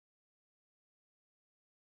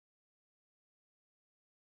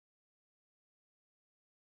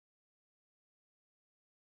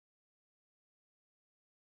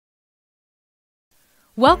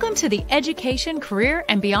Welcome to the Education, Career,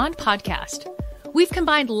 and Beyond podcast. We've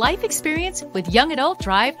combined life experience with young adult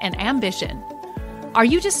drive and ambition. Are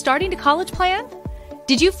you just starting to college plan?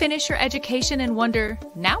 Did you finish your education and wonder,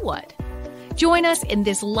 now what? Join us in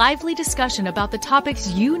this lively discussion about the topics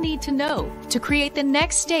you need to know to create the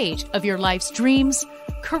next stage of your life's dreams,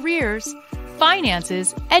 careers,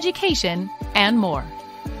 finances, education, and more.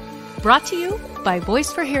 Brought to you by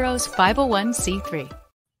Voice for Heroes 501c3.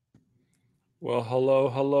 Well,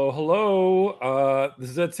 hello.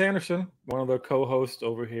 This is Ed Sanderson, one of the co-hosts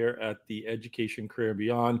over here at the Education, Career, and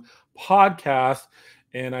Beyond podcast.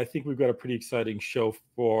 And I think we've got a pretty exciting show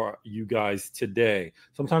for you guys today.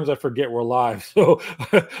 Sometimes I forget we're live. So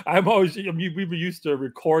we were used to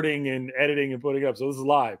recording and editing and putting up. So this is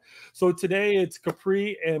live. So today it's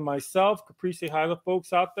Capri and myself. Capri, say hi to the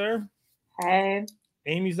folks out there. Hey.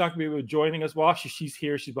 Amy's not going to be able to joining us. Well, she's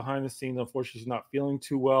here. She's behind the scenes. Unfortunately, she's not feeling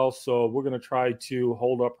too well. So we're going to try to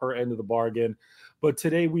hold up her end of the bargain. But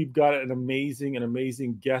today we've got an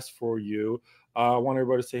amazing guest for you. I want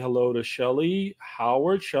everybody to say hello to Shellee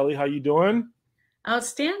Howard. Shellee, how you doing?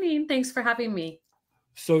 Outstanding. Thanks for having me.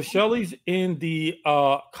 So Shellee's in the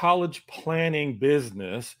college planning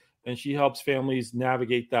business, and she helps families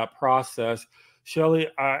navigate that process. Shellee,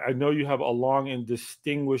 I know you have a long and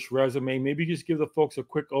distinguished resume. Maybe just give the folks a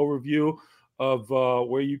quick overview of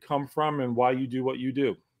where you come from and why you do what you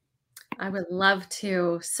do. I would love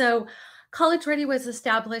to. So College Ready was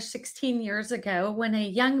established 16 years ago when a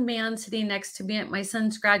young man sitting next to me at my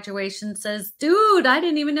son's graduation says, "Dude, I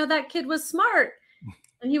didn't even know that kid was smart."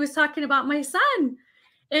 And he was talking about my son.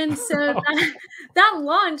 And so that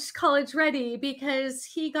launched College Ready because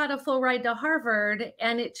he got a full ride to Harvard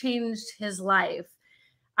and it changed his life.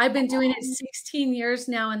 I've been doing it 16 years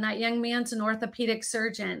now, and that young man's an orthopedic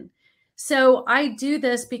surgeon. So I do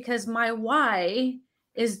this because my why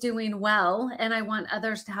is doing well, and I want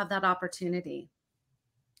others to have that opportunity.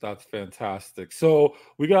 That's fantastic. So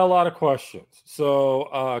we got a lot of questions.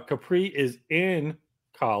 So Capri is in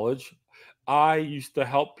college. I used to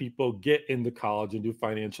help people get into college and do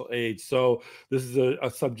financial aid. So this is a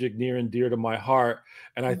subject near and dear to my heart.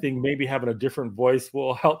 And I think maybe having a different voice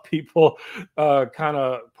will help people kind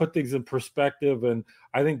of put things in perspective. And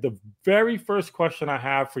I think the very first question I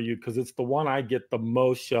have for you, because it's the one I get the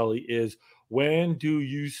most, Shellee, is when do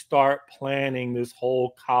you start planning this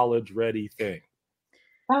whole college ready thing?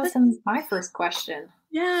 That was my first question.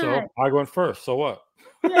 Yeah. So I went first. So what?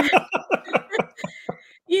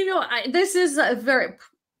 You know, this is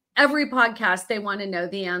every podcast, they want to know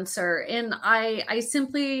the answer. And I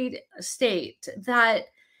simply state that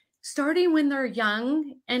starting when they're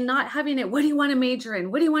young and not having it, what do you want to major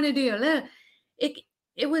in? What do you want to do?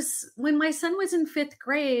 It was when my son was in 5th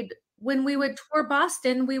grade, when we would tour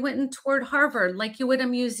Boston, we went and toured Harvard like you would a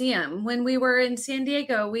museum. When we were in San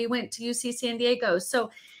Diego, we went to UC San Diego. So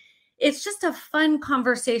it's just a fun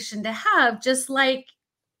conversation to have, just like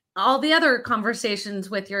all the other conversations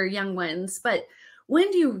with your young ones. But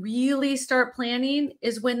when do you really start planning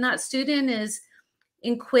is when that student is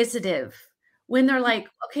inquisitive, when they're like,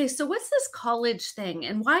 okay, so what's this college thing?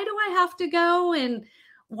 And why do I have to go? And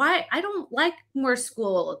why I don't like more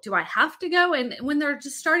school. Do I have to go? And when they're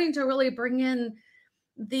just starting to really bring in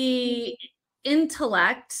the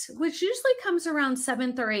intellect, which usually comes around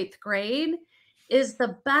 7th or 8th grade, is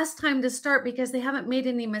the best time to start because they haven't made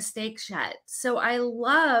any mistakes yet. So I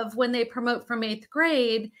love when they promote from 8th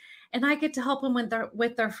grade and I get to help them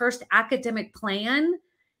with their first academic plan.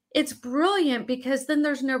 It's brilliant because then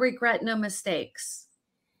there's no regret, no mistakes.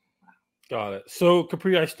 Got it. So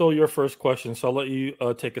Capri, I stole your first question, so I'll let you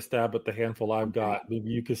take a stab at the handful I've got. Maybe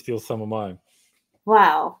you can steal some of mine.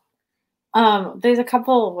 Wow. There's a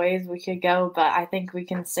couple of ways we could go, but I think we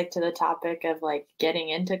can stick to the topic of like getting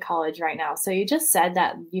into college right now. So you just said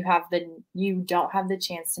that you don't have the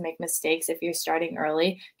chance to make mistakes if you're starting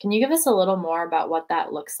early. Can you give us a little more about what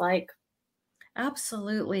that looks like?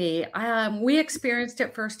 Absolutely. We experienced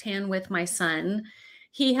it firsthand with my son.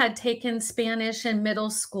 He had taken Spanish in middle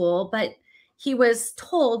school, but he was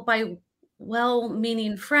told by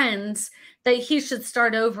well-meaning friends that he should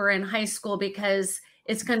start over in high school because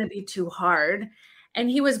it's going to be too hard. And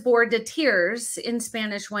he was bored to tears in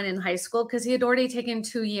Spanish 1 in high school because he had already taken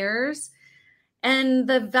 2 years. And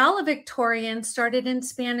the valedictorian started in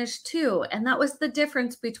Spanish 2. And that was the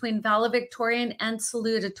difference between valedictorian and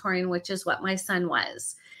salutatorian, which is what my son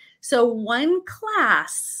was. So one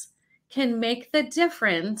class can make the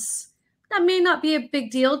difference. That may not be a big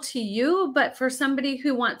deal to you, but for somebody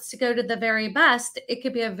who wants to go to the very best, it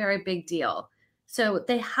could be a very big deal. So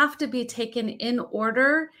they have to be taken in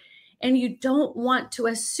order, and you don't want to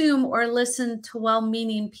assume or listen to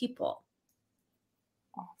well-meaning people.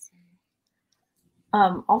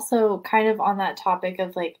 Also, kind of on that topic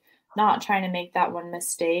of like not trying to make that one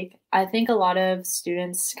mistake, I think a lot of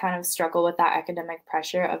students kind of struggle with that academic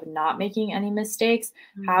pressure of not making any mistakes.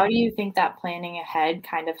 How do you think that planning ahead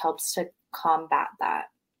kind of helps to combat that?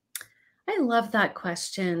 I love that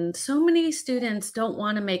question. So many students don't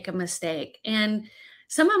want to make a mistake. And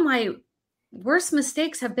some of my worst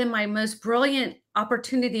mistakes have been my most brilliant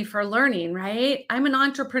opportunity for learning, right? I'm an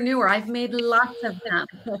entrepreneur, I've made lots of them.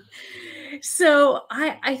 So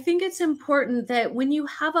I think it's important that when you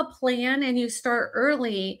have a plan and you start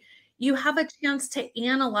early, you have a chance to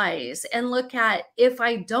analyze and look at, if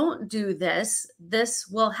I don't do this, this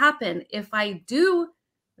will happen. If I do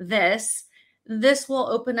this, this will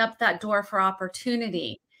open up that door for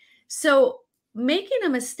opportunity. So making a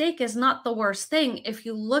mistake is not the worst thing if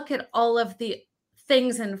you look at all of the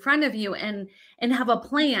things in front of you and have a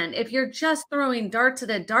plan. If you're just throwing darts at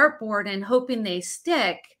a dartboard and hoping they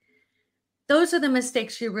stick, those are the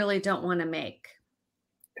mistakes you really don't want to make.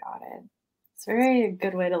 Got it. It's a very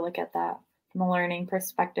good way to look at that from a learning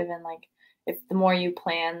perspective. And like, if the more you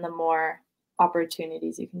plan, the more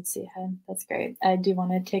opportunities you can see ahead. That's great. I do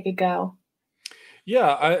want to take a go.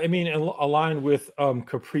 Yeah, I mean, aligned with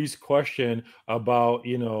Capri's question about,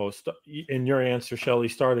 in your answer,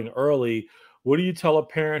 Shellee, starting early. What do you tell a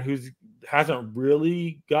parent who's hasn't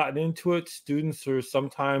really gotten into it? Students are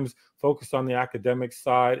sometimes focused on the academic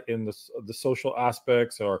side and the social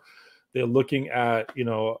aspects, or they're looking at,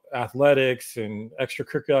 athletics and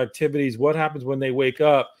extracurricular activities. What happens when they wake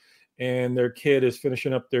up and their kid is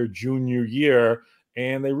finishing up their junior year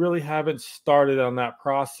and they really haven't started on that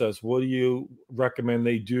process? What do you recommend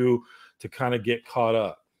they do to kind of get caught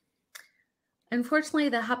up? Unfortunately,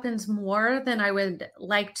 that happens more than I would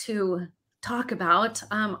like to talk about.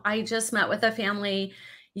 I just met with a family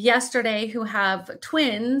yesterday who have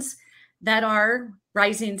twins that are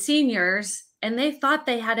rising seniors, and they thought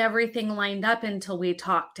they had everything lined up until we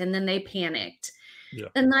talked, and then they panicked. Yeah.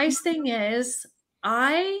 The nice thing is,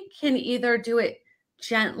 I can either do it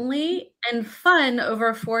gently and fun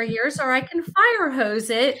over 4 years, or I can fire hose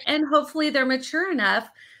it, and hopefully they're mature enough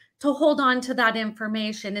to hold on to that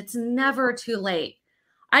information. It's never too late.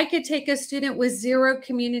 I could take a student with 0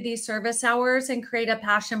 community service hours and create a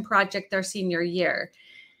passion project their senior year.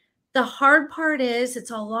 The hard part is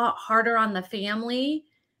it's a lot harder on the family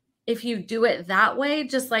if you do it that way.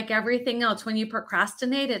 Just like everything else, when you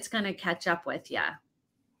procrastinate, it's going to catch up with you.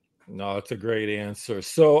 No, that's a great answer.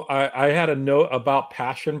 So I had a note about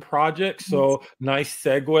passion projects. So nice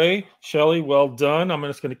segue, Shellee. Well done. I'm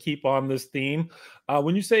just going to keep on this theme.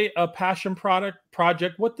 When you say a passion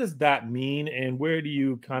project, what does that mean, and where do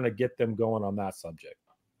you kind of get them going on that subject?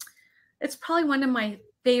 It's probably one of my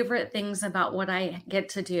favorite things about what I get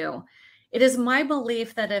to do. It is my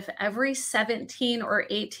belief that if every 17 or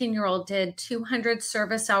 18-year-old did 200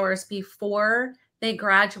 service hours before they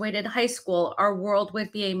graduated high school, our world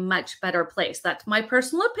would be a much better place. That's my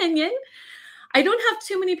personal opinion. I don't have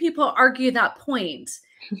too many people argue that point.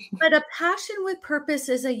 But a passion with purpose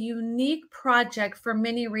is a unique project for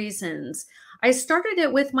many reasons. I started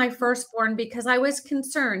it with my firstborn because I was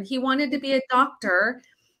concerned. He wanted to be a doctor.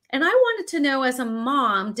 And I wanted to know, as a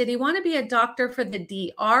mom, did he want to be a doctor for the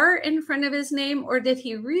DR in front of his name, or did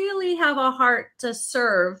he really have a heart to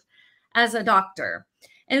serve as a doctor?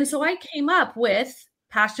 And so I came up with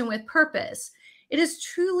Passion with Purpose. It is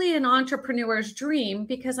truly an entrepreneur's dream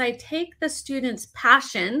because I take the students'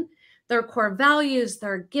 passion, their core values,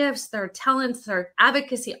 their gifts, their talents, their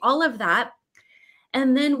advocacy, all of that.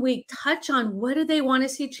 And then we touch on what do they want to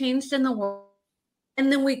see changed in the world.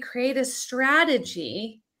 And then we create a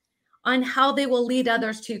strategy on how they will lead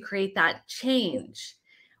others to create that change.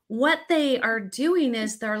 What they are doing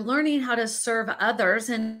is they're learning how to serve others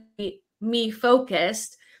and be me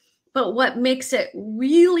focused. But what makes it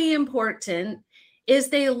really important is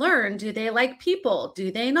they learn, do they like people?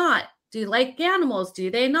 Do they not? Do they like animals? Do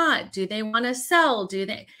they not? Do they want to sell?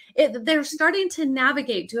 They're starting to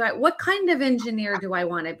navigate. What kind of engineer do I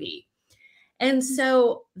want to be? And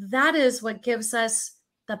so that is what gives us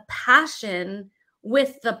the passion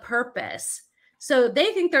with the purpose. So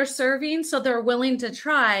they think they're serving, so they're willing to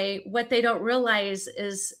try. What they don't realize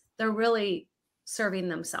is they're really serving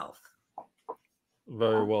themselves.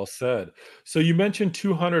 Very well said. So you mentioned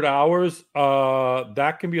 200 hours.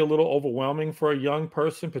 That can be a little overwhelming for a young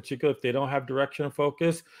person, particularly if they don't have direction and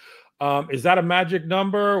focus. Is that a magic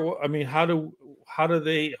number? I mean,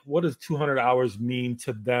 what does 200 hours mean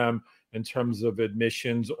to them in terms of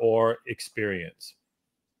admissions or experience?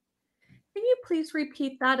 Can you please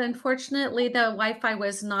repeat that? Unfortunately, the Wi-Fi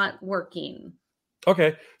was not working.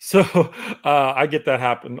 Okay, so I get that that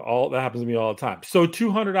happens to me all the time. So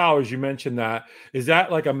 $200, you mentioned that. Is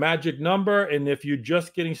that like a magic number? And if you're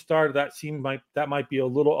just getting started, that might be a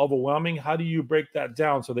little overwhelming. How do you break that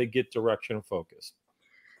down so they get direction and focus?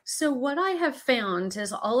 So, what I have found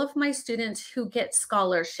is all of my students who get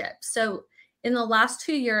scholarships. So, in the last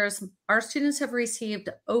 2 years, our students have received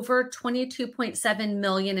over 22.7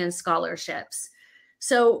 million in scholarships.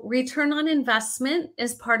 So, return on investment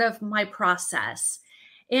is part of my process.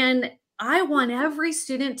 And I want every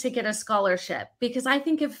student to get a scholarship because I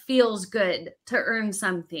think it feels good to earn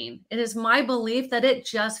something. It is my belief that it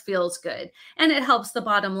just feels good and it helps the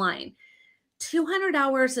bottom line. 200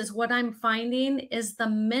 hours is what I'm finding is the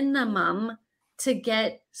minimum to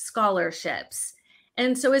get scholarships.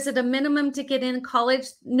 And so is it a minimum to get in college?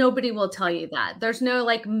 Nobody will tell you that. There's no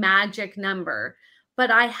like magic number,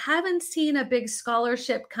 but I haven't seen a big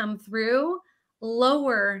scholarship come through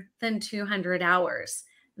lower than 200 hours.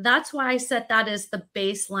 That's why I set that as the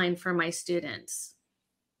baseline for my students.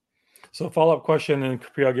 So follow-up question, and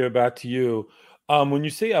Capri, I'll give it back to you. When you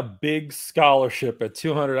say a big scholarship at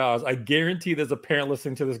 $200, I guarantee there's a parent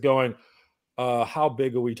listening to this going, how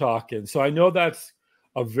big are we talking? So I know that's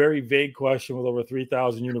a very vague question with over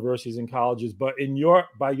 3,000 universities and colleges, but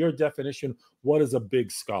by your definition, what is a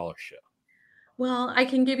big scholarship? Well, I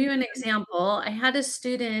can give you an example. I had a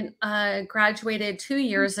student graduated 2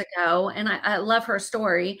 years ago, and I love her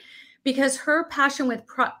story because her Passion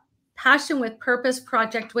with Purpose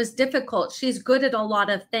project was difficult. She's good at a lot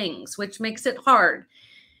of things, which makes it hard.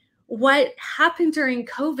 What happened during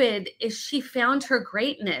COVID is she found her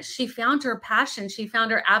greatness. She found her passion. She found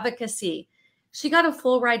her advocacy. She got a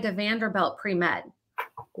full ride to Vanderbilt pre-med.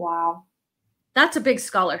 Wow. That's a big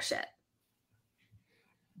scholarship.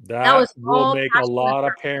 That will make a lot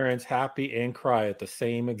of parents happy and cry at the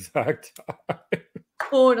same exact time.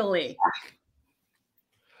 Totally.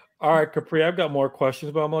 All right, Capri, I've got more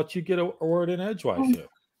questions, but I'm going to let you get a word in edgewise here.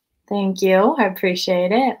 Thank you. I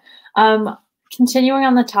appreciate it. Continuing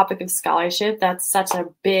on the topic of scholarship, that's such a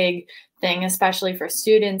big thing, especially for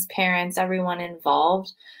students, parents, everyone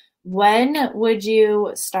involved. When would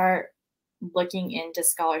you start looking into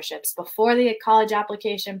scholarships? Before the college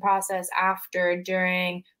application process, after,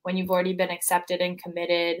 during, when you've already been accepted and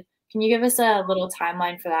committed? Can you give us a little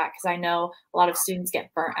timeline for that? Because I know a lot of students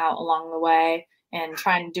get burnt out along the way, and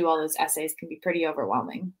trying to do all those essays can be pretty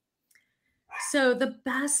overwhelming. So the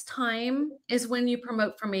best time is when you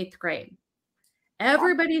promote from 8th grade.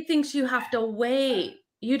 Everybody thinks you have to wait.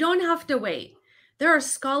 You don't have to wait. There are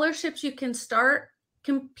scholarships you can start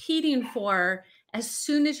competing for as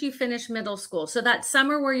soon as you finish middle school. So that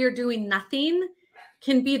summer where you're doing nothing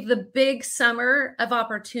can be the big summer of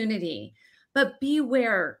opportunity. But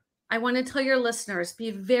beware. I want to tell your listeners,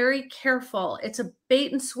 be very careful. It's a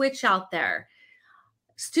bait and switch out there.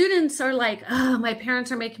 Students are like, oh, my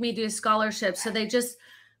parents are making me do scholarships. So they just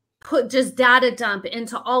data dump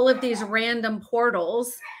into all of these random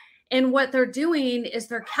portals. And what they're doing is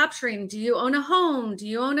they're capturing, do you own a home? Do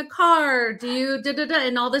you own a car? Do you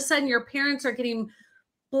And all of a sudden your parents are getting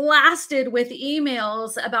blasted with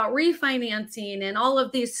emails about refinancing and all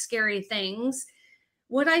of these scary things.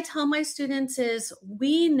 What I tell my students is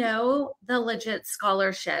we know the legit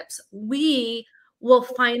scholarships. We will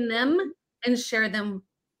find them and share them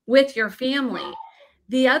with your family.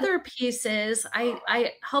 The other piece is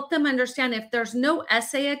I help them understand if there's no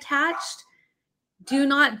essay attached, do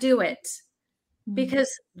not do it, because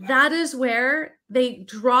that is where they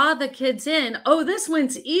draw the kids in. Oh, this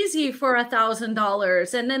one's easy for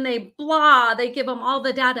 $1,000. And then they give them all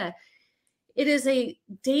the data. It is a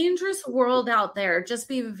dangerous world out there. Just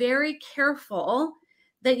be very careful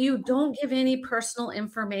that you don't give any personal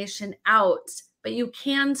information out. But you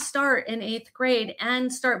can start in 8th grade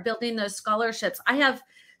and start building those scholarships. I have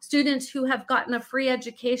students who have gotten a free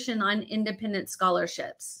education on independent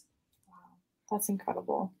scholarships. Wow, that's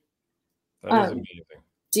incredible. That is amazing.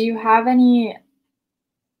 Do you have any,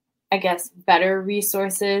 I guess, better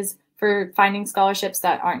resources for finding scholarships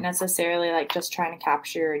that aren't necessarily like just trying to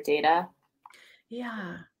capture your data?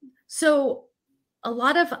 Yeah. So a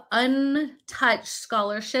lot of untouched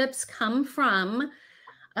scholarships come from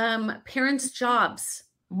parents' jobs.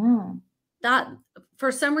 That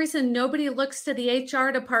for some reason, nobody looks to the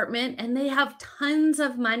HR department, and they have tons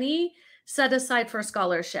of money set aside for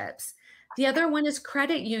scholarships. The other one is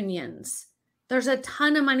credit unions. There's a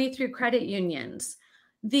ton of money through credit unions.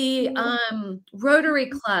 The Rotary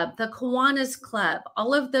Club, the Kiwanis Club,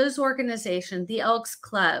 all of those organizations, the Elks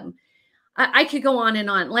Club. I could go on and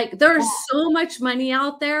on. Like there's so much money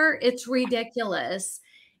out there. It's ridiculous.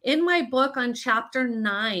 In my book on chapter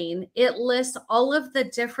 9, it lists all of the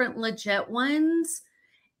different legit ones,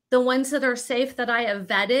 the ones that are safe that I have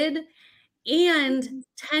vetted, and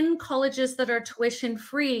 10 colleges that are tuition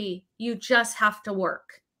free. You just have to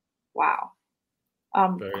work. Wow.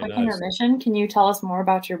 Very Quick nice. intermission. Can you tell us more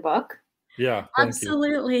about your book? Yeah, thank you.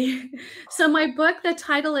 Absolutely. So my book, the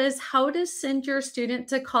title is How to Send Your Student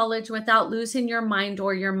to College Without Losing Your Mind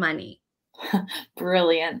or Your Money.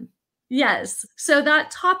 Brilliant. Yes. So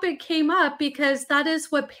that topic came up because that is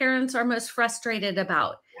what parents are most frustrated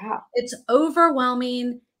about. Yeah. It's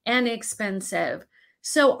overwhelming and expensive.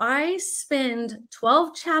 So I spend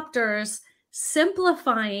 12 chapters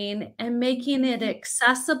simplifying and making it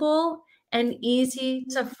accessible and easy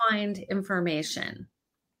to find information.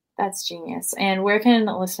 That's genius. And where can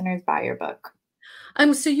listeners buy your book?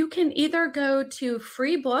 So you can either go to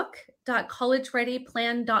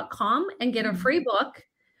freebook.collegereadyplan.com and get a free book,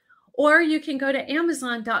 or you can go to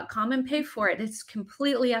amazon.com and pay for it. It's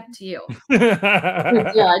completely up to you. Yeah,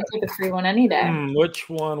 I'd take a free one any day. Which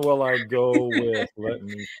one will I go with? Let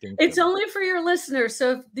me think. It's only for your listeners.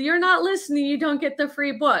 So if you're not listening, you don't get the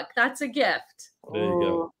free book. That's a gift. There you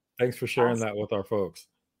go. Thanks for sharing that with our folks.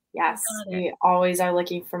 Yes, we always are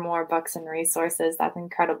looking for more books and resources. That's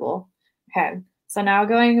incredible. Okay, so now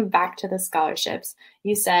going back to the scholarships,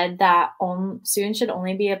 you said that students should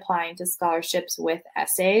only be applying to scholarships with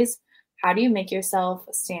essays. How do you make yourself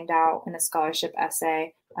stand out in a scholarship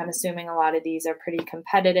essay? I'm assuming a lot of these are pretty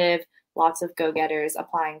competitive, lots of go-getters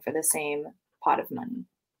applying for the same pot of money.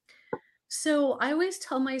 So I always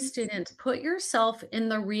tell my students, put yourself in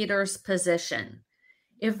the reader's position.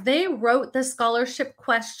 If they wrote the scholarship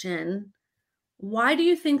question, why do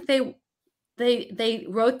you think they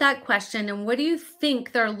wrote that question, and what do you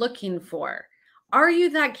think they're looking for? Are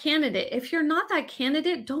you that candidate? If you're not that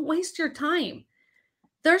candidate, don't waste your time.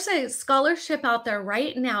 There's a scholarship out there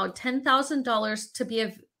right now,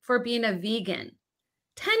 $10,000 for being a vegan.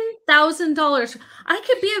 $10,000. I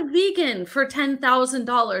could be a vegan for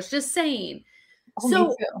 $10,000, just saying. Oh, so,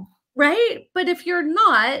 me too. Right? But if you're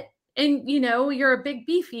not, and you're a big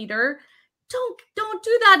beef eater, don't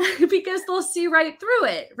do that because they'll see right through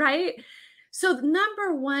it, right? So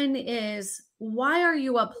number one is, why are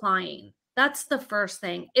you applying? That's the first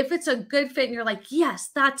thing. If it's a good fit and you're like,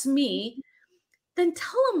 yes, that's me, then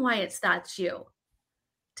tell them why that's you.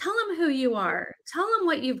 Tell them who you are. Tell them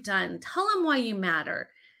what you've done. Tell them why you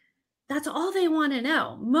matter. That's all they want to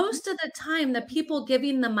know. Most of the time, the people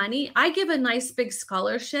giving the money, I give a nice big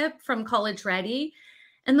scholarship from College Ready.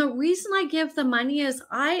 And the reason I give the money is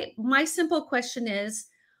my simple question is,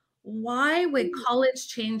 why would college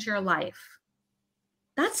change your life?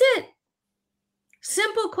 That's it.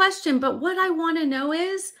 Simple question. But what I want to know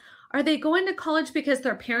is, are they going to college because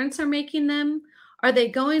their parents are making them? Are they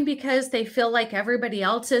going because they feel like everybody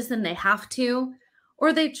else is and they have to?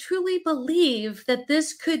 Or they truly believe that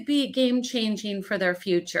this could be game-changing for their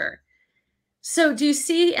future? So do you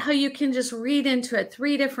see how you can just read into it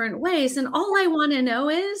 3 different ways? And all I want to know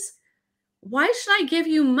is, why should I give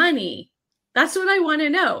you money? That's what I want to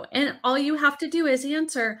know. And all you have to do is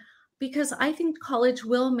answer, because I think college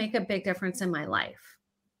will make a big difference in my life.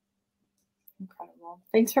 Incredible.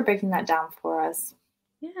 Thanks for breaking that down for us.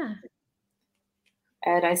 Yeah.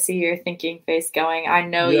 Ed, I see your thinking face going. I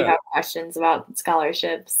know you have questions about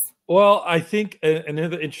scholarships. Well, I think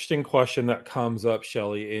another interesting question that comes up,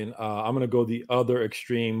 Shellee, and I'm going to go the other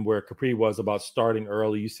extreme where Capri was about starting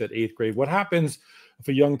early. You said 8th grade. What happens if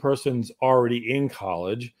a young person's already in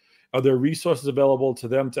college? Are there resources available to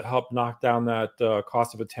them to help knock down that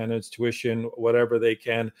cost of attendance, tuition, whatever they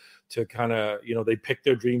can, to kind of, they pick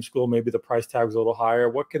their dream school, maybe the price tag's a little higher.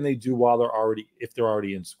 What can they do while if they're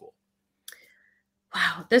already in school?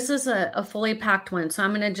 Wow, this is a fully packed one. So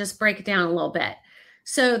I'm going to just break it down a little bit.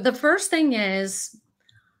 So the first thing is,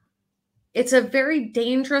 it's a very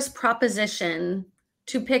dangerous proposition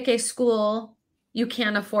to pick a school you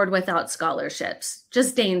can't afford without scholarships.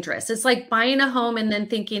 Just dangerous. It's like buying a home and then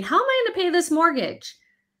thinking, how am I going to pay this mortgage?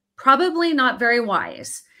 Probably not very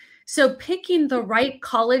wise. So picking the right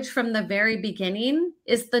college from the very beginning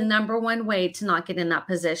is the number one way to not get in that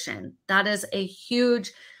position. That is a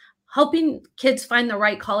huge, helping kids find the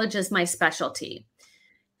right college is my specialty.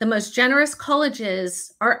 The most generous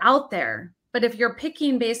colleges are out there, but if you're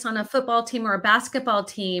picking based on a football team or a basketball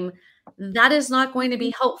team, that is not going to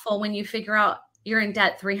be helpful when you figure out you're in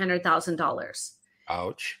debt $300,000.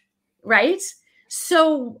 Ouch. Right?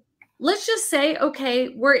 So let's just say, okay,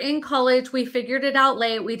 we're in college. We figured it out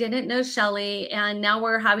late. We didn't know Shellee. And now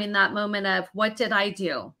we're having that moment of, what did I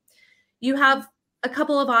do? You have a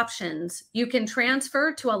couple of options. You can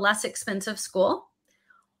transfer to a less expensive school,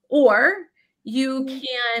 or You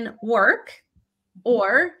can work,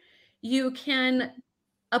 or you can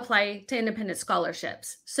apply to independent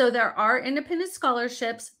scholarships. So there are independent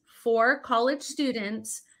scholarships for college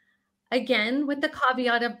students, again, with the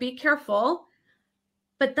caveat of be careful,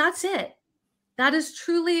 but that's it. That is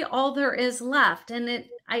truly all there is left. And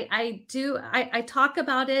I talk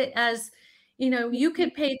about it as, you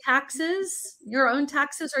could pay taxes, your own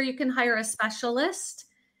taxes, or you can hire a specialist.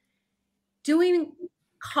 Doing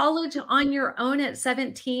college on your own at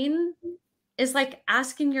 17 is like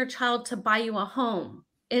asking your child to buy you a home.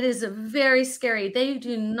 It is very scary. They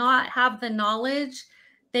do not have the knowledge.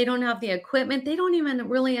 They don't have the equipment. They don't even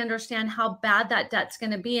really understand how bad that debt's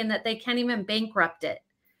going to be, and that they can't even bankrupt it.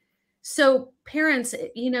 So parents,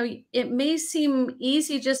 it may seem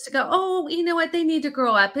easy just to go, oh, you know what? They need to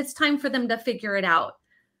grow up. It's time for them to figure it out.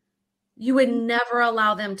 You would never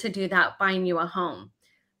allow them to do that buying you a home.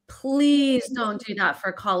 Please don't do that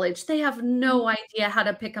for college. They have no idea how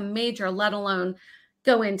to pick a major, let alone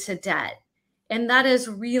go into debt. And that is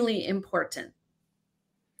really important.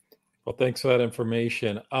 Well, thanks for that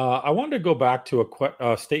information. I wanted to go back to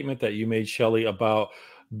a statement that you made, Shellee, about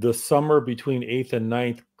the summer between 8th and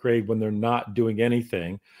 9th grade when they're not doing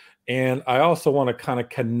anything. And I also want to kind of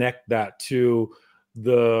connect that to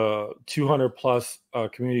the 200 plus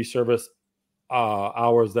community service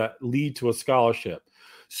hours that lead to a scholarship.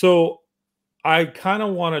 So I kind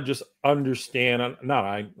of want to just understand, I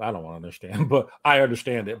don't want to understand, but I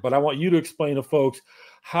understand it. But I want you to explain to folks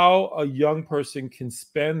how a young person can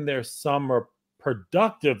spend their summer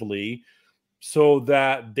productively so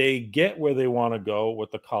that they get where they want to go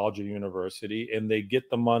with the college or university, and they get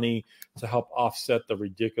the money to help offset the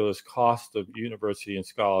ridiculous cost of university and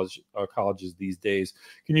colleges these days.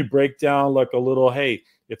 Can you break down like a little, hey,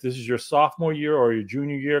 if this is your sophomore year or your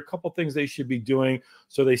junior year, a couple things they should be doing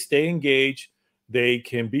so they stay engaged, they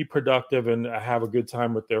can be productive, and have a good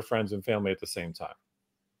time with their friends and family at the same time?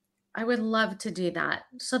 I would love to do that.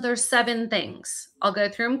 So there's 7 things. I'll go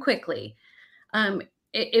through them quickly.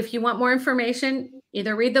 If you want more information,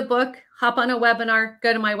 either read the book, hop on a webinar,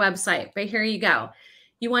 go to my website. But here you go.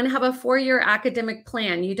 You want to have a 4-year academic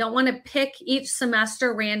plan. You don't want to pick each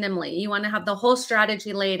semester randomly. You want to have the whole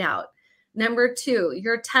strategy laid out. Number 2,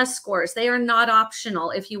 your test scores. They are not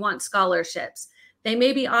optional if you want scholarships. They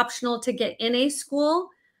may be optional to get in a school,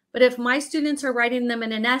 but if my students are writing them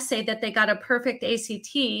in an essay that they got a perfect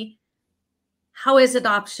ACT, how is it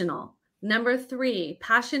optional? Number 3,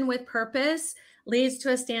 passion with purpose leads to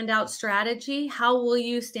a standout strategy. How will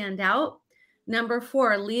you stand out? Number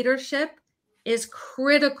 4, leadership is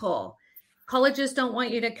critical. Colleges don't want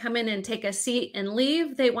you to come in and take a seat and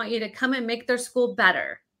leave. They want you to come and make their school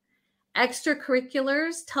better.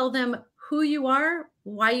 Extracurriculars, tell them who you are,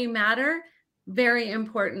 why you matter. Very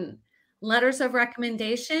important. Letters of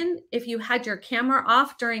recommendation. If you had your camera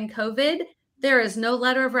off during COVID, there is no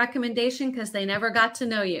letter of recommendation because they never got to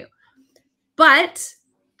know you. But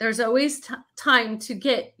there's always time to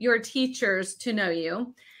get your teachers to know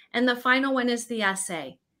you. And the final one is the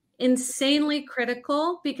essay. Insanely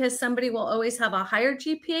critical, because somebody will always have a higher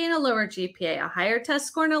GPA and a lower GPA, a higher test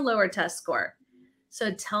score and a lower test score.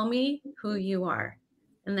 So tell me who you are.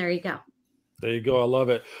 And there you go. There you go. I love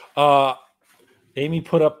it. Amy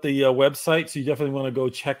put up the website, so you definitely want to go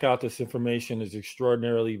check out this information. It's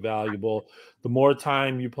extraordinarily valuable. The more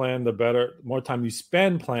time you plan, the better. The more time you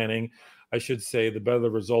spend planning, I should say, the better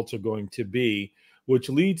the results are going to be, which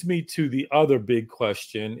leads me to the other big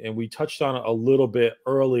question. And we touched on it a little bit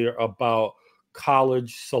earlier about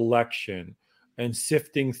college selection and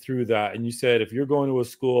sifting through that. And you said, if you're going to a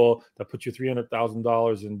school that puts you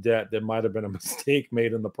 $300,000 in debt, there might have been a mistake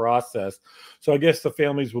made in the process. So I guess the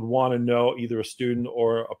families would want to know, either a student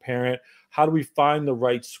or a parent, how do we find the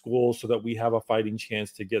right school so that we have a fighting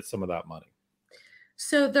chance to get some of that money?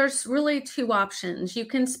 So there's really 2 options. You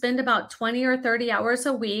can spend about 20 or 30 hours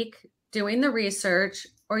a week doing the research,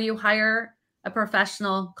 or you hire a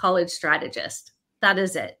professional college strategist. That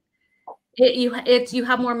is it. You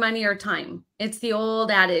have more money or time. It's the old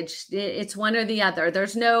adage. It's one or the other.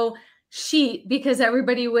 There's no sheet, because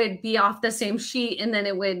everybody would be off the same sheet and then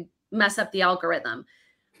it would mess up the algorithm.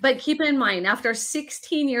 But keep in mind, after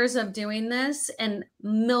 16 years of doing this and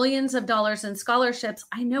millions of dollars in scholarships,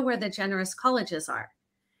 I know where the generous colleges are,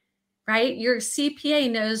 right? Your CPA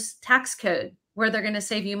knows tax code, where they're going to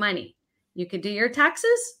save you money. You could do your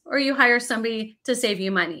taxes, or you hire somebody to save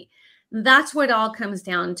you money. That's what it all comes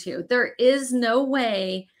down to. There is no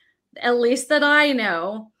way, at least that I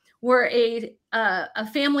know, where a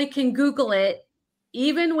family can Google it,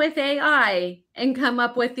 even with AI, and come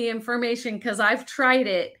up with the information, because I've tried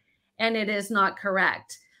it and it is not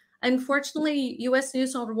correct. Unfortunately, U.S.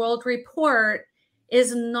 News and World Report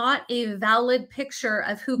is not a valid picture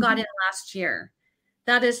of who got in last year.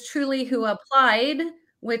 That is truly who applied,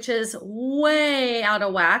 which is way out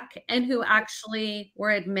of whack, and who actually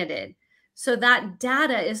were admitted. So that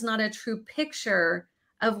data is not a true picture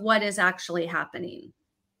of what is actually happening.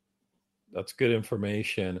 That's good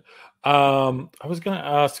information. I was going to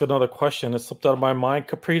ask another question. It slipped out of my mind.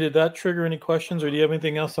 Capri, did that trigger any questions, or do you have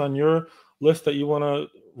anything else on your list that you want to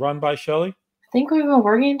run by Shellee? I think we've been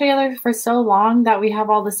working together for so long that we have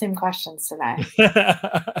all the same questions today.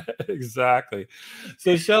 Exactly.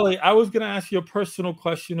 So Shellee, I was going to ask you a personal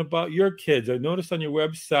question about your kids. I noticed on your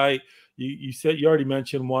website, you said, you already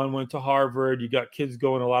mentioned one went to Harvard. You got kids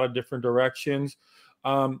going a lot of different directions.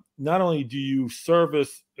 Not only do you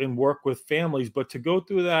service and work with families, but to go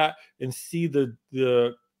through that and see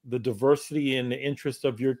the diversity and the interest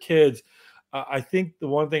of your kids, I think the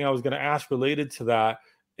one thing I was going to ask related to that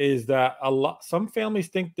is that some families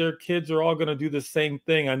think their kids are all going to do the same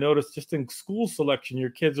thing. I noticed just in school selection, your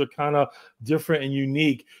kids are kind of different and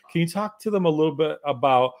unique. Can you talk to them a little bit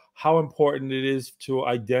about how important it is to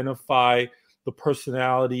identify the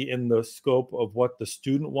personality and the scope of what the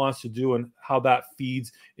student wants to do, and how that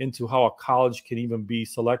feeds into how a college can even be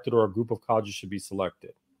selected, or a group of colleges should be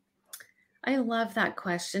selected? I love that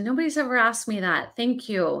question. Nobody's ever asked me that. Thank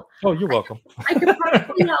you. Oh, you're welcome. I could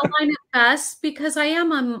probably outline it best because I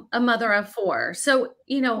am a mother of 4. So,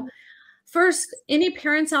 first, any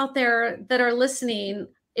parents out there that are listening,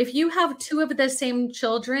 if you have 2 of the same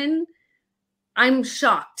children, I'm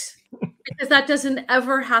shocked because that doesn't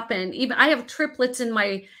ever happen. Even I have triplets in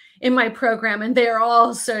my program, and they're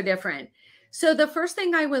all so different. So the first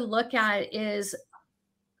thing I would look at is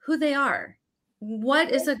who they are. What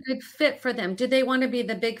is a good fit for them? Do they want to be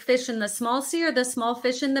the big fish in the small sea, or the small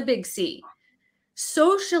fish in the big sea?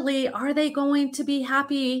 Socially, are they going to be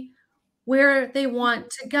happy where they want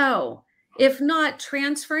to go? If not,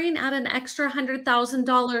 transferring at an extra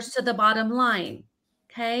 $100,000 to the bottom line.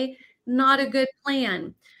 Okay. Not a good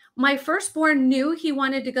plan. My firstborn knew he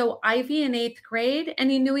wanted to go Ivy in 8th grade, and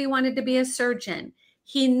he knew he wanted to be a surgeon.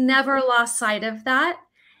 He never lost sight of that.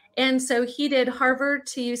 And so he did Harvard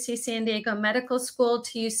to UC San Diego Medical School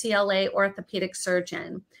to UCLA orthopedic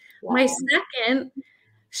surgeon. Wow. My second,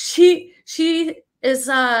 she is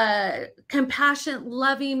a compassionate,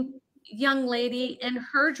 loving young lady, and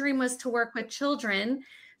her dream was to work with children.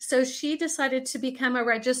 So she decided to become a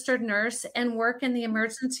registered nurse and work in the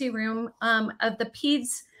emergency room of the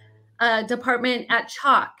peds department at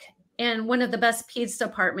Chalk, and one of the best peds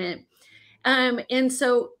department. And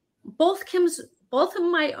so both of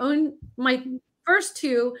my first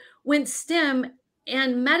 2 went STEM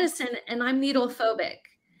and medicine, and I'm needle phobic.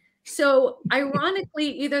 So ironically,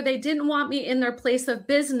 either they didn't want me in their place of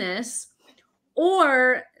business,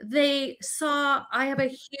 or they saw I have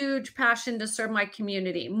a huge passion to serve my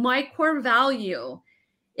community. My core value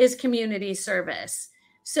is community service.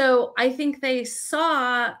 So I think they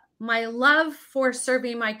saw my love for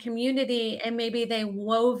serving my community, and maybe they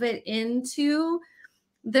wove it into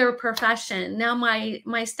their profession. Now,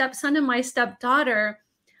 my stepson and my stepdaughter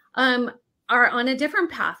are on a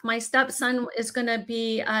different path. My stepson is going to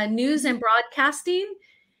be news and broadcasting,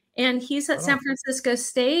 and he's at San Francisco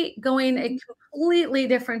State, going a completely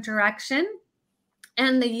different direction.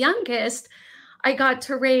 And the youngest I got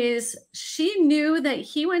to raise, she knew that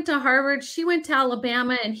he went to Harvard, she went to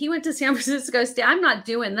Alabama, and he went to San Francisco State. I'm not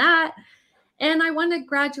doing that. And I want to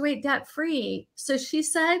graduate debt-free. So she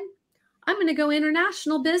said, I'm going to go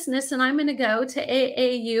international business, and I'm going to go to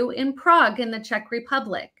AAU in Prague in the Czech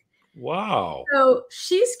Republic. Wow. So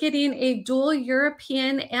she's getting a dual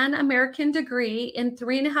European and American degree in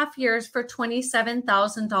 3.5 years for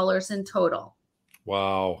 $27,000 in total.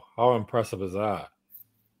 Wow. How impressive is that?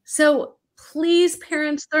 So please,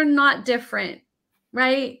 parents, they're not different,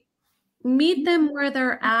 right? Meet them where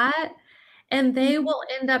they're at, and they will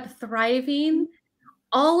end up thriving.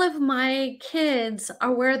 All of my kids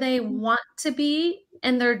are where they want to be,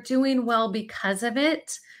 and they're doing well because of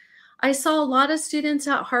it. I saw a lot of students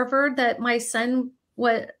at Harvard that my son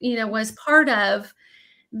was part of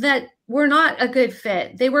that were not a good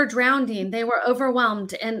fit. They were drowning. They were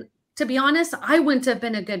overwhelmed. And to be honest, I wouldn't have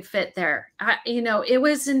been a good fit there. It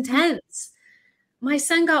was intense. My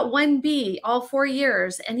son got 1B all 4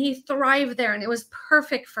 years, and he thrived there, and it was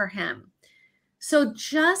perfect for him. So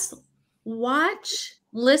just watch,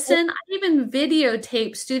 listen. I even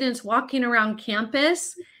videotape students walking around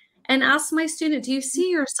campus and ask my student, do you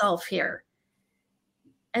see yourself here?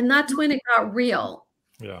 And that's when it got real.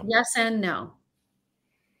 Yeah. Yes and no.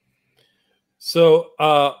 So,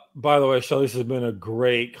 by the way, Shellee, this has been a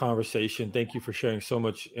great conversation. Thank you for sharing so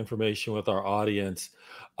much information with our audience.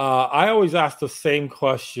 I always ask the same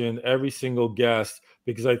question every single guest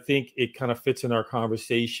because I think it kind of fits in our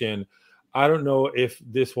conversation. I don't know if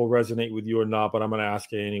this will resonate with you or not, but I'm going to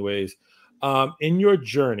ask it anyways. In your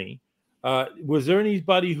journey, was there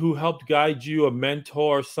anybody who helped guide you, a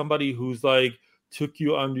mentor, somebody who's like, took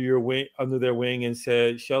you under their wing and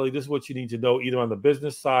said, Shellee, this is what you need to know, either on the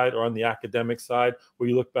business side or on the academic side, where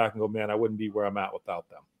you look back and go, man, I wouldn't be where I'm at without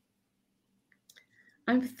them?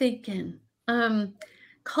 I'm thinking,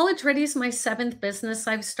 College Ready is my 7th business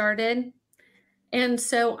I've started. And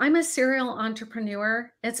so I'm a serial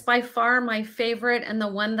entrepreneur. It's by far my favorite and the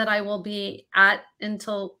one that I will be at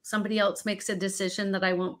until somebody else makes a decision that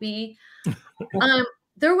I won't be.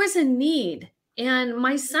 There was a need. And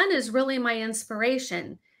my son is really my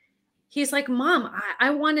inspiration. He's like, Mom, I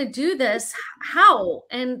want to do this. How?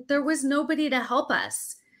 And there was nobody to help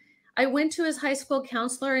us. I went to his high school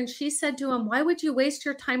counselor and she said to him, why would you waste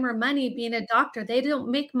your time or money being a doctor? They don't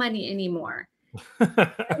make money anymore.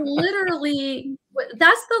 Literally,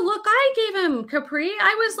 that's the look I gave him, Capri.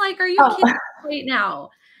 I was like, are you kidding right now?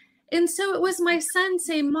 And so it was my son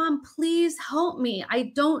saying, Mom, please help me.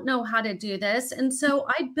 I don't know how to do this. And so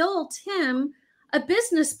I built him a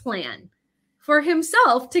business plan for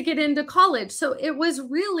himself to get into college. So it was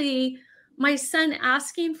really my son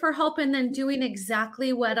asking for help and then doing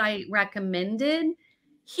exactly what I recommended.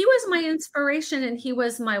 He was my inspiration and he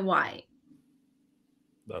was my why.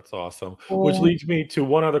 That's awesome. Which leads me to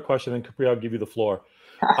one other question, and Capri, I'll give you the floor.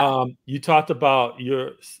 You talked about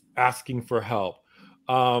your asking for help.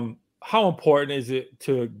 How important is it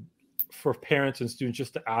for parents and students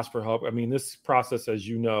just to ask for help? I mean, this process, as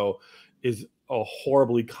you know, is a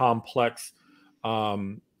horribly complex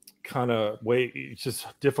kind of way. It's just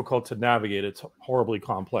difficult to navigate. It's horribly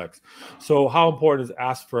complex. So how important is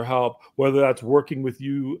ask for help, whether that's working with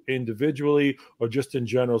you individually or just in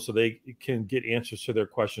general, so they can get answers to their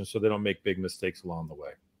questions so they don't make big mistakes along the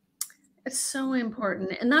way? It's so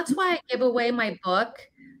important. And that's why I give away my book.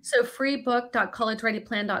 So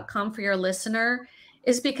freebook.collegereadyplan.com for your listener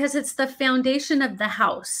is because it's the foundation of the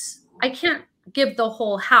house. I can't give the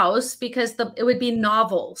whole house because it would be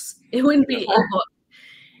novels. It wouldn't be a book.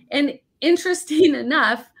 And interesting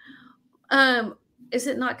enough, is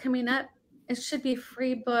it not coming up? It should be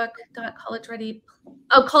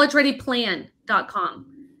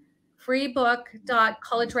collegereadyplan.com.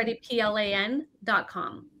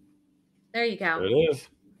 freebook.collegereadyplan.com. There you go. There it is.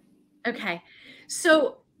 Okay.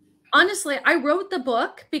 So honestly, I wrote the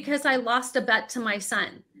book because I lost a bet to my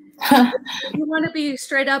son. You want to be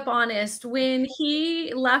straight up honest. When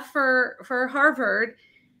he left for Harvard,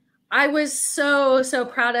 I was so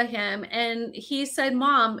proud of him. And he said,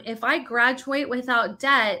 Mom, if I graduate without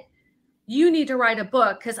debt, you need to write a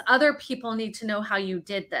book because other people need to know how you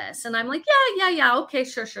did this. And I'm like, yeah. Okay,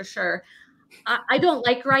 sure. I don't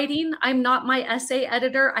like writing. I'm not my essay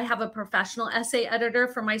editor. I have a professional essay editor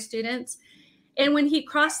for my students. And when he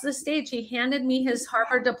crossed the stage, he handed me his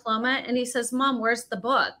Harvard diploma and he says, Mom, where's the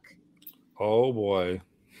book? Oh boy.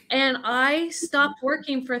 And I stopped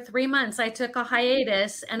working for 3 months. I took a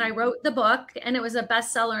hiatus and I wrote the book and it was a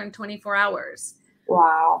bestseller in 24 hours.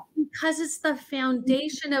 Wow. Because it's the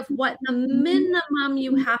foundation of what the minimum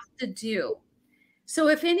you have to do. So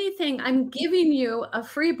if anything, I'm giving you a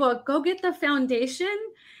free book. Go get the foundation.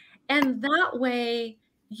 And that way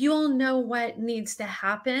you'll know what needs to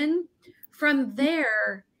happen. From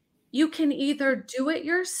there, you can either do it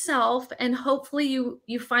yourself and hopefully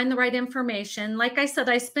you find the right information. Like I said,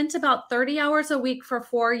 I spent about 30 hours a week for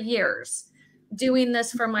 4 years doing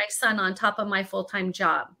this for my son on top of my full-time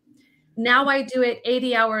job. Now I do it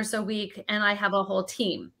 80 hours a week and I have a whole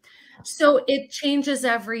team. So it changes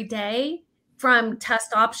every day from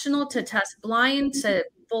test optional to test blind to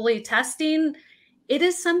fully testing. It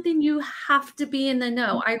is something you have to be in the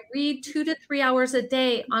know. I read 2 to 3 hours a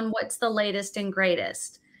day on what's the latest and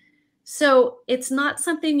greatest. So it's not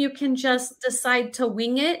something you can just decide to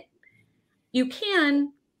wing it. You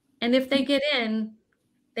can, and if they get in,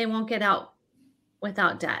 they won't get out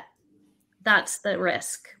without debt. That's the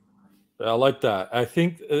risk. I like that. I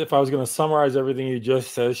think if I was going to summarize everything you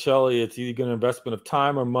just said, Shellee, it's either an investment of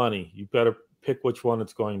time or money. You better pick which one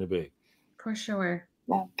it's going to be. For sure.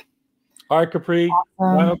 Yeah. All right, Capri,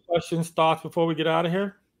 final questions, thoughts before we get out of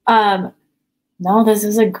here? No, this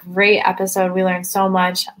is a great episode. We learned so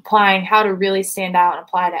much, applying how to really stand out and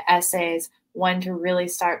apply to essays, when to really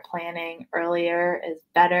start planning earlier is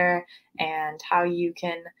better, and how you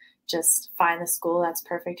can just find the school that's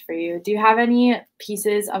perfect for you. Do you have any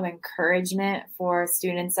pieces of encouragement for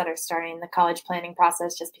students that are starting the college planning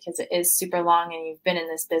process, just because it is super long and you've been in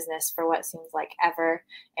this business for what seems like ever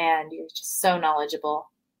and you're just so knowledgeable?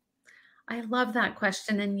 I love that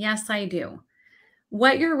question. And yes, I do.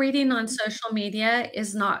 What you're reading on social media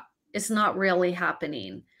is not really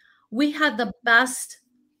happening. We had the best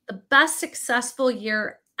successful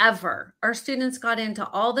year ever. Our students got into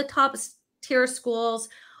all the top tier schools,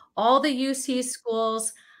 all the UC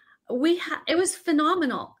schools. It was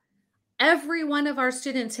phenomenal. Every one of our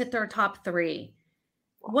students hit their top 3.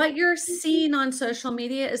 What you're seeing on social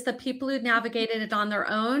media is the people who navigated it on their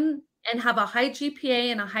own and have a high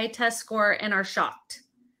GPA and a high test score and are shocked.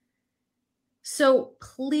 So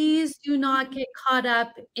please do not get caught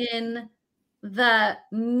up in the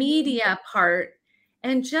media part,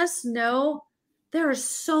 and just know there are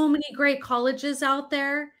so many great colleges out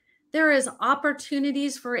there. There is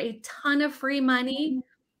opportunities for a ton of free money.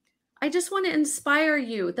 I just want to inspire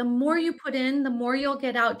you. The more you put in, the more you'll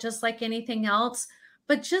get out, just like anything else.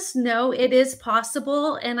 But just know it is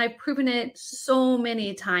possible, and I've proven it so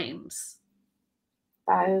many times.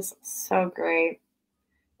 That is so great.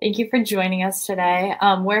 Thank you for joining us today.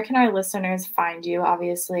 Where can our listeners find you?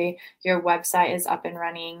 Obviously, your website is up and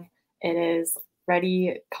running. It is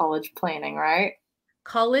Ready College Planning, right?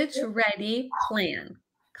 College Ready Plan.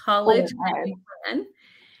 College Ready Plan.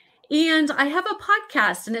 And I have a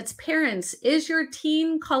podcast, and it's Parents, Is Your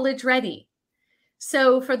Teen College Ready?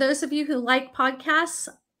 So for those of you who like podcasts,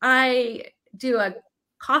 I do a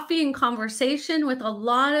coffee and conversation with a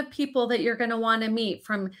lot of people that you're going to want to meet,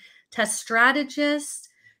 from test strategists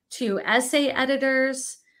to essay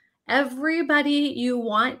editors, everybody you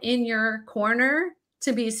want in your corner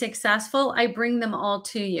to be successful. I bring them all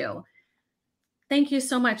to you. Thank you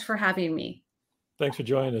so much for having me. Thanks for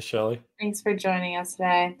joining us, Shellee. Thanks for joining us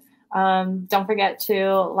today. Don't forget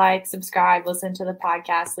to like, subscribe, listen to the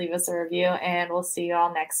podcast, leave us a review, and we'll see you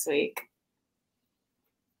all next week.